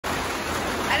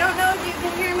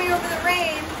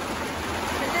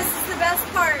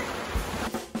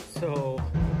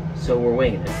So we're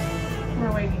winging it.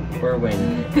 We're winging it. We're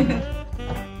winging it.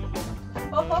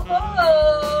 Ho, ho,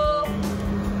 ho.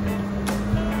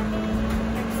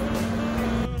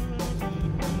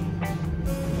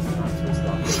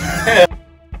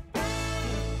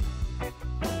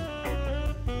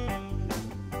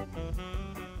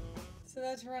 So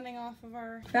that's running off of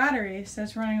our batteries.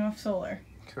 That's running off solar.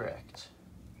 Correct.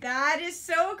 That is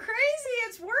so crazy.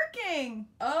 It's working.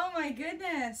 Oh my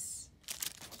goodness.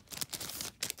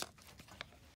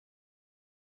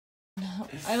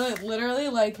 I literally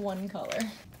like one color.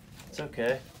 It's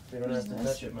okay. We don't have to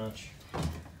touch it much.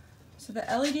 So the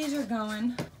LEDs are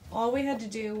going. All we had to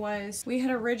do was, we had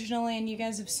originally, and you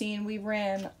guys have seen, we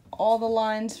ran all the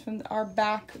lines from our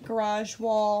back garage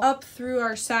wall up through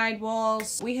our side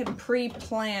walls. We had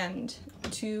pre-planned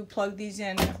to plug these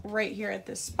in right here at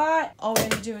this spot. All we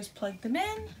had to do is plug them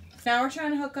in. Now we're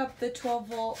trying to hook up the 12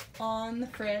 volt on the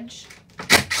fridge.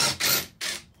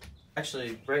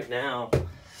 Actually, right now,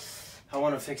 I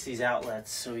want to fix these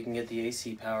outlets so we can get the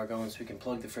AC power going, so we can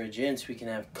plug the fridge in, so we can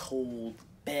have cold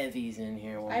bevies in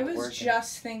here while I we're was working.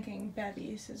 just thinking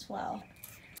bevies as well.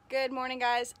 Good morning,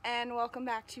 guys, and welcome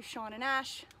back to Shawn and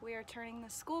Ash. We are turning the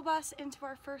school bus into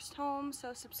our first home,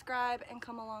 so subscribe and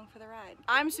come along for the ride.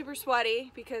 I'm super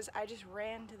sweaty because I just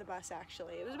ran to the bus,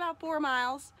 actually. It was about 4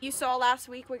 miles. You saw last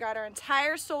week we got our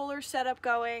entire solar setup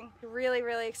going. Really,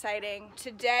 really exciting.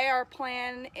 Today our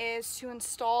plan is to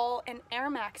install an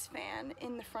Maxx Fan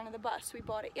in the front of the bus. We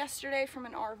bought it yesterday from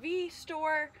an RV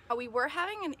store. We were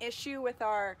having an issue with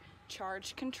our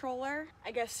charge controller.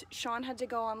 I guess Shawn had to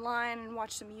go online and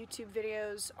watch some YouTube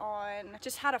videos on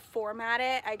just how to format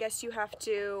it. I guess you have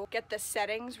to get the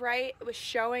settings right. It was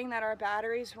showing that our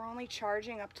batteries were only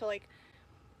charging up to like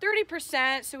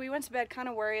 30%, so we went to bed kind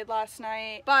of worried last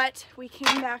night, but we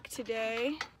came back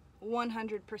today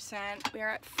 100%. We are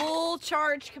at full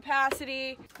charge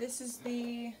capacity. This is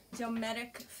the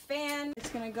Dometic fan. It's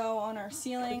gonna go on our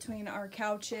ceiling between our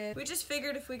couches. We just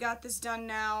figured if we got this done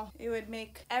now, it would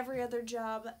make every other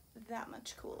job that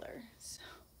much cooler. So,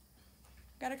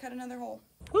 gotta cut another hole.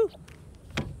 Woo!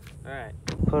 Alright,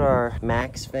 put our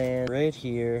Maxx Fan right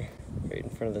here, right in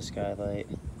front of the skylight.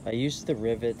 I used the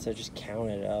rivets, I just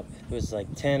counted up. It was like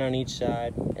 10 on each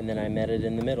side, and then I met it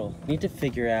in the middle. Need to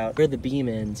figure out where the beam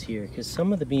ends here, because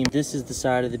some of the beam, this is the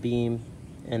side of the beam,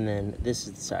 and then this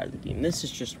is the side of the beam. This is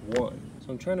just one.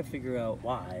 So I'm trying to figure out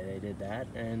why they did that,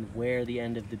 and where the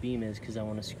end of the beam is, because I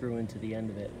want to screw into the end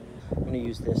of it. I'm gonna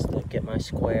use this to get my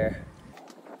square.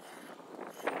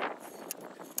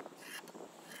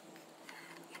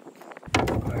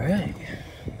 All right,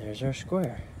 there's our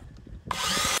square.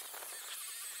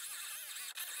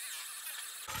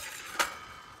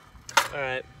 All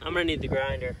right, I'm gonna need the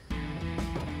grinder.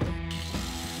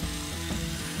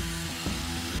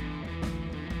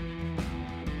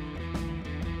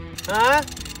 Huh?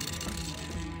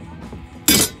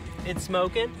 It's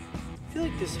smoking? I feel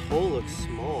like this hole looks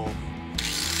small.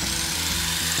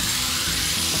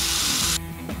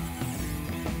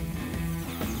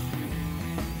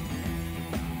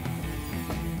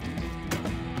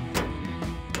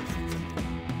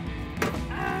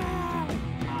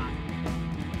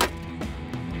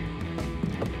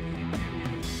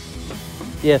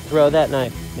 Yeah, throw that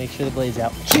knife. Make sure the blade's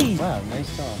out. Jeez! Wow, nice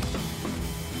saw.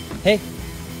 Hey,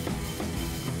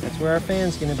 that's where our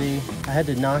fan's gonna be. I had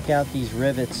to knock out these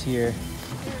rivets here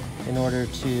in order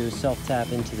to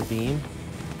self-tap into the beam.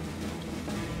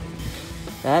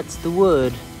 That's the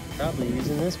wood. Probably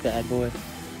using this bad boy.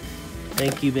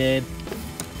 Thank you, babe.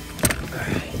 All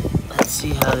right, let's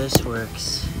see how this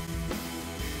works.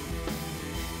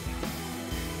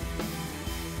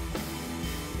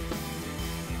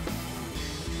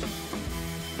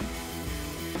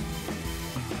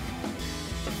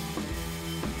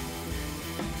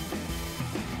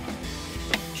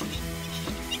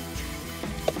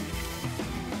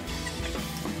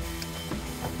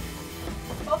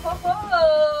 Ho, ho,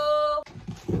 ho.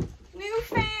 New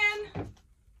fan.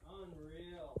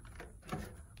 Unreal.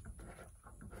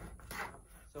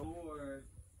 So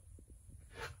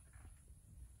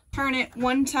Turn it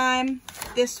one time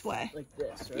this way. like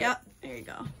this, right? Yep, there you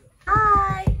go.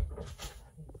 Hi.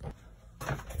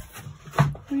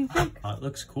 What do you think? It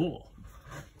looks cool.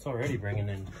 It's already bringing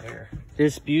in air.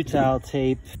 This butyl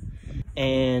tape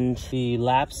and the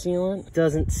lap sealant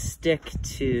doesn't stick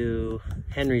to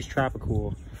Henry's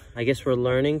Tropi-Cool. I guess we're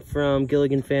learning from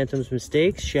Gilligan Phantom's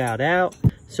mistakes. Shout out.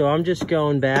 So I'm just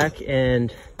going back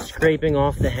and scraping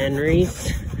off the Henry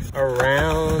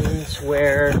around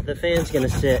where the fan's gonna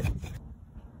sit.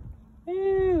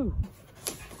 Ew.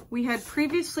 We had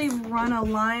previously run a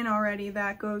line already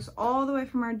that goes all the way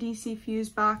from our DC fuse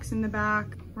box in the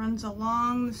back, runs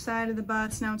along the side of the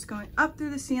bus. Now it's going up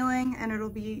through the ceiling and it'll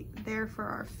be there for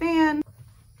our fan.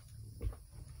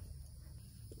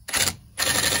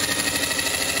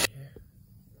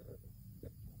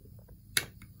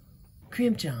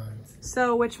 Crimp Johns.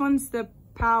 So which one's the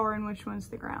power and which one's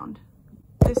the ground?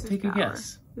 This is Take power. a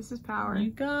guess. This is power.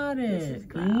 You got it. This is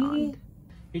ground.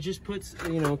 It just puts,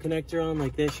 you know, connector on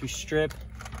like this. You strip,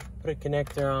 put a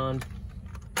connector on.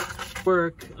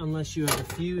 Work unless you have a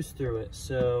fuse through it.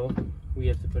 So we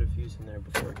have to put a fuse in there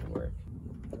before it can work.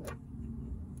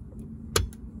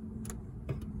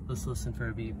 Let's listen for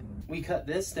a beep. We cut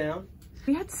this down.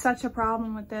 We had such a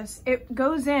problem with this. It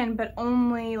goes in, but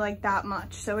only like that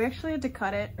much. So we actually had to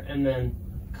cut it. And then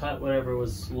cut whatever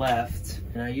was left.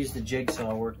 And I used the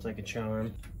jigsaw, worked like a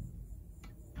charm.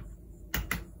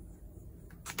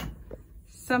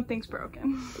 Something's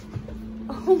broken.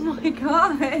 Oh my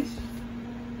gosh.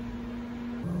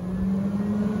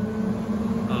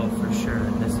 Oh, for sure.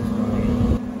 This is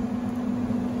really...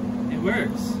 It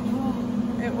works.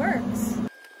 Oh, it works.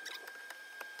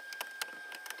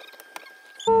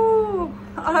 Ooh,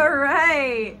 all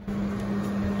right.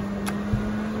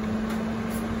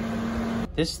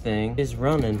 This thing is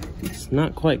running. It's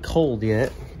not quite cold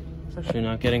yet. It's actually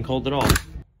not getting cold at all.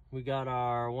 We got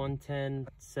our 110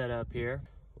 set up here.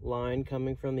 Line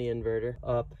coming from the inverter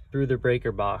up through the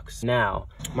breaker box. Now,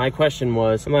 my question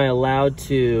was, am I allowed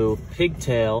to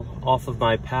pigtail off of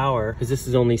my power? Because this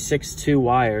is only 6'2"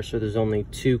 wire, so there's only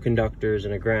 2 conductors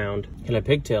and a ground. Can I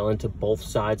pigtail into both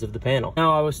sides of the panel?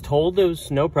 Now, I was told there was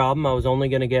no problem. I was only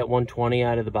gonna get 120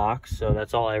 out of the box, so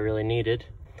that's all I really needed.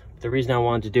 The reason I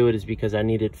wanted to do it is because I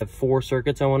needed 4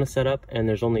 circuits I want to set up, and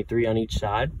there's only 3 on each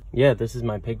side. Yeah, this is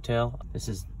my pigtail. This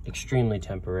is extremely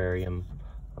temporary. I'm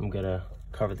gonna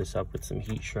cover this up with some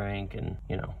heat shrink and,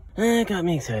 you know, it got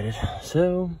me excited.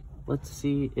 So let's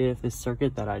see if this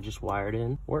circuit that I just wired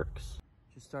in works.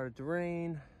 Just started to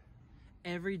rain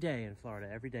every day in Florida.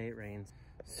 Every day it rains.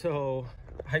 So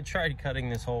I tried cutting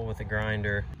this hole with a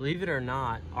grinder. Believe it or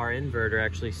not, our inverter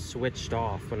actually switched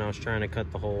off when I was trying to cut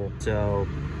the hole. So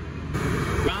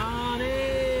Ronnie!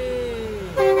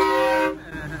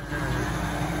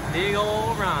 Big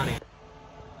old Ronnie.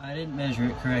 I didn't measure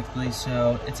it correctly,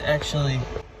 so it's actually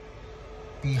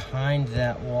behind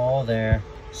that wall there.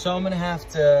 So I'm gonna have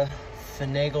to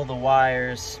finagle the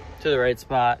wires to the right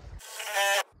spot.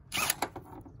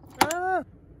 Ah.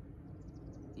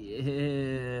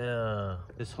 Yeah.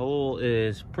 This hole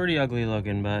is pretty ugly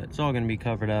looking, but it's all gonna be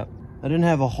covered up. I didn't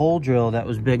have a hole drill that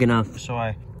was big enough, so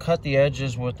I cut the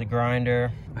edges with the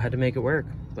grinder. I had to make it work,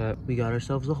 but we got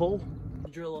ourselves a hole.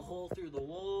 Drill a hole through the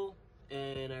wall,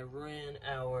 and I ran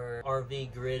our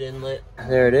RV grid inlet.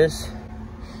 There it is.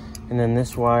 And then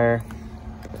this wire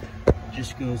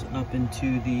just goes up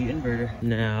into the inverter.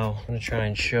 Now, I'm gonna try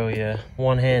and show you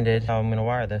one-handed how I'm gonna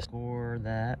wire this. For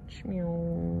that,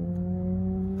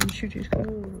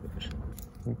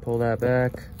 pull that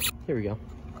back. Here we go.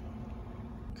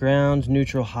 Ground,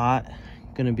 neutral, hot.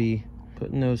 Gonna be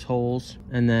putting those holes,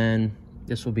 and then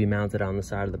this will be mounted on the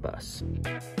side of the bus.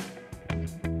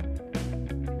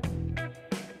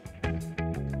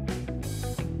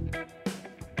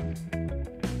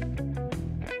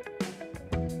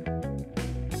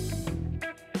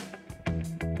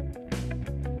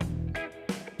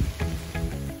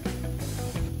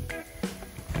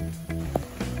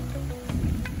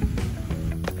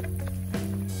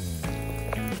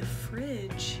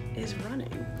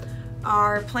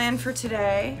 Our plan for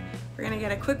today, we're gonna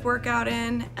get a quick workout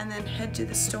in and then head to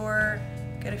the store,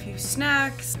 get a few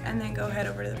snacks, and then go head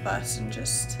over to the bus and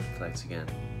just Flex again.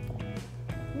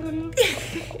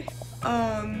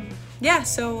 Yeah,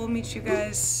 so we'll meet you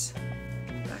guys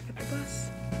back at the bus.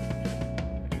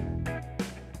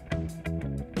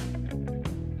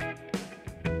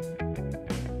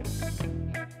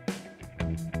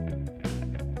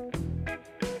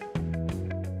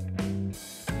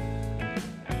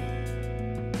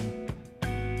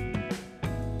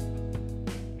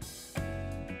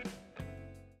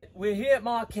 We're here at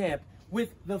Mark Camp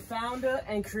with the founder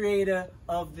and creator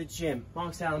of the gym,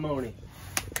 Mark Salamone.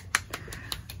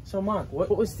 So Mark,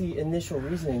 what was the initial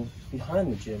reasoning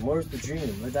behind the gym? Where's the dream?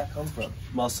 Where'd that come from?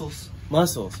 Muscles.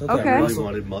 Muscles, okay. Okay. I really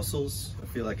wanted muscles. I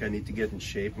feel like I need to get in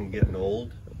shape. I'm getting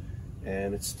old,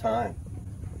 and it's time.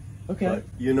 Okay. But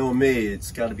you know me,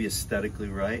 it's got to be aesthetically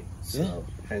right, so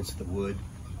hence the wood.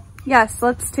 Yes,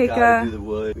 let's take Gotta do the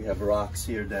wood. We have rocks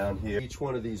here, down here. Each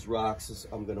one of these rocks,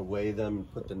 I'm gonna weigh them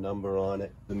and put the number on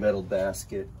it, the metal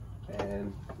basket,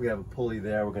 and we have a pulley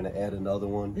there. We're gonna add another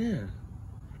one. Yeah.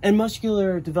 And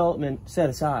muscular development set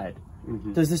aside.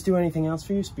 Mm-hmm. Does this do anything else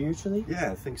for you spiritually?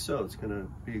 Yeah, I think so. It's gonna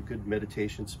be a good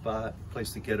meditation spot,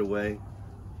 place to get away.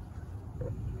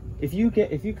 If you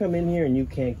come in here and you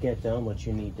can't get done what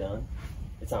you need done,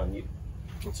 it's on you.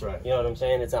 That's right. You know what I'm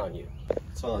saying? It's on you.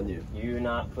 It's on you. You're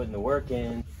not putting the work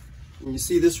in. You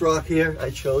see this rock here?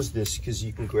 I chose this because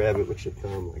you can grab it with your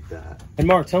thumb like that. And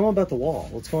Mark, tell them about the wall.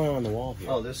 What's going on the wall here?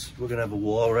 Oh, we're gonna have a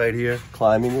wall right here,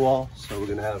 climbing wall. So we're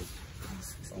gonna have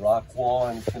a rock wall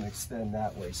and it's gonna extend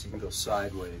that way so you can go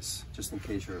sideways, just in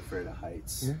case you're afraid of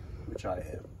heights, yeah. Which I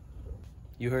am.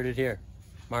 You heard it here.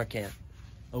 Mark can't.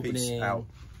 Opening. Peace out.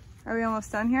 Are we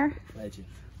almost done here? Legend.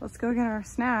 Let's go get our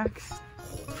snacks.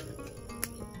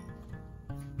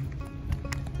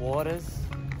 Waters,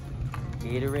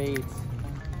 Gatorades,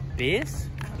 beers,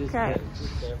 just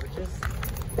beverages.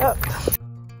 Yep.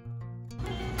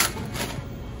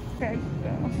 Okay,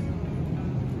 go.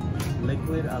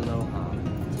 Liquid Aloha.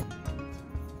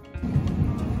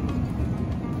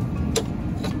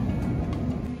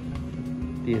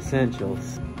 The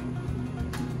essentials.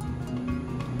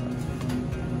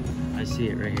 I see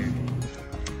it right here.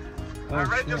 Oh, I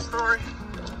read your story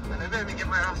and it made me get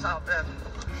my ass out of bed.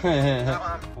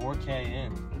 4K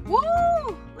in.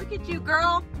 Woo! Look at you,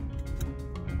 girl.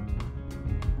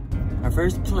 Our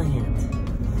first plant.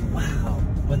 Wow.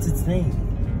 What's its name?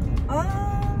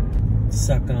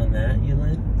 Suck on that,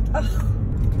 Yulin.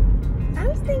 I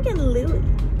was thinking Louie.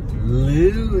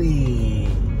 Louie.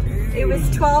 It was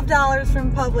 $12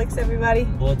 from Publix, everybody.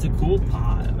 Well, it's a cool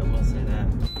pot. I will say that.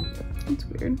 It's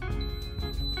weird.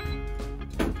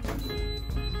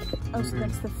 Oh, so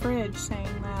that's the fridge saying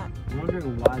that. I'm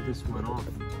wondering why this went off.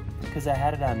 Because I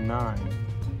had it on 9.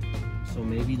 So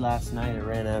maybe last night it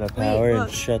ran out of power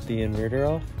and shut the inverter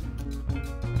off.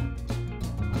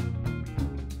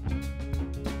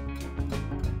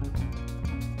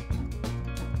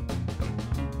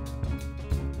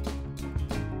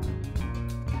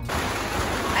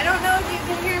 I don't know if you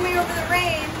can hear me over the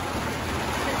rain,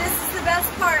 but this is the best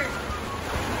part.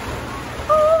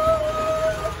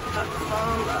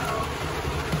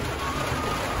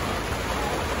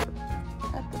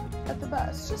 At the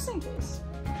bus, just in case.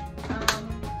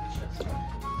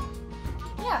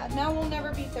 Yeah, now we'll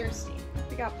never be thirsty.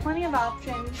 We got plenty of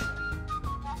options.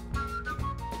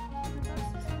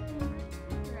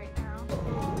 Right now.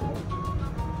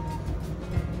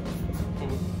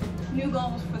 New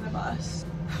goals for the bus.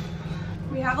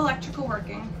 We have electrical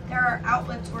working. There are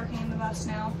outlets working in the bus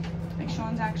now. Like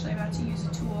Shawn's actually about to use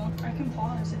a tool. I can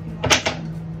pause if you want to.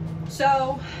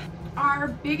 So, our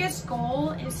biggest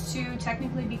goal is to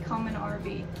technically become an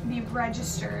RV, be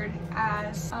registered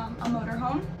as a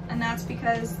motorhome, and that's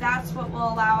because that's what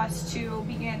will allow us to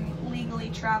begin legally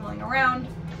traveling around.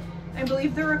 I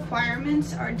believe the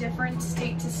requirements are different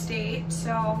state to state,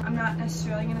 so I'm not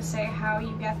necessarily going to say how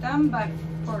you get them, but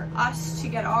for us to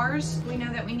get ours, we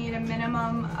know that we need a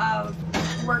minimum of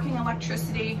working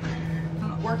electricity,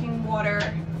 working water,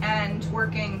 and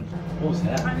working... What was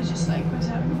that? I was just like, what's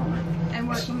happening? And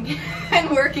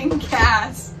working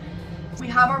gas. We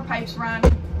have our pipes run,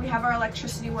 we have our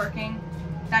electricity working.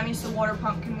 That means the water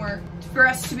pump can work. For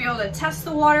us to be able to test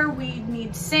the water, we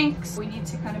need sinks. We need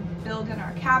to kind of build in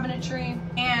our cabinetry.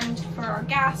 And for our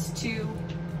gas to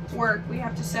work, we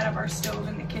have to set up our stove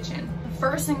in the kitchen. The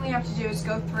first thing we have to do is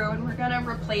go through and we're gonna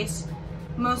replace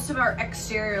most of our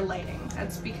exterior lighting.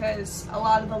 That's because a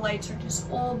lot of the lights are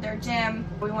just old, they're dim.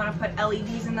 We want to put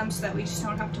LEDs in them so that we just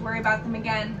don't have to worry about them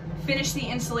again. Finish the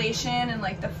insulation in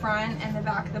like the front and the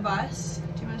back of the bus.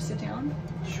 Do you want to sit down?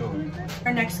 Sure.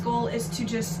 Our next goal is to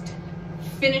just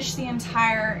finish the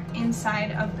entire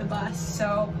inside of the bus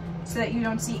so that you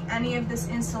don't see any of this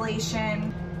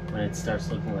insulation. When it starts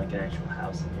looking like an actual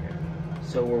house in here.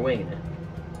 So we're winging it.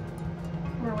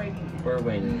 We're waiting. We're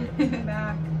winging it.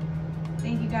 Back.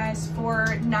 Thank you guys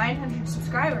for 900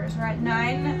 subscribers. We're at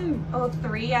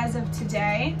 903 as of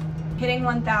today. Hitting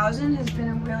 1,000 has been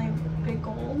a really big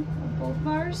goal of both of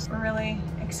ours. We're really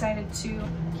excited to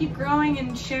keep growing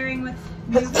and sharing with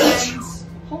new friends.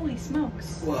 Holy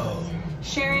smokes. Whoa.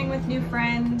 Sharing with new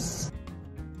friends.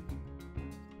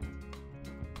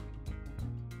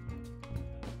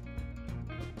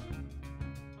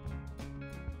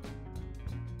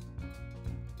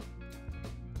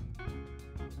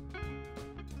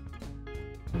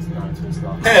 It's not a twist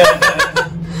off.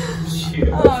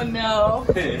 Oh no.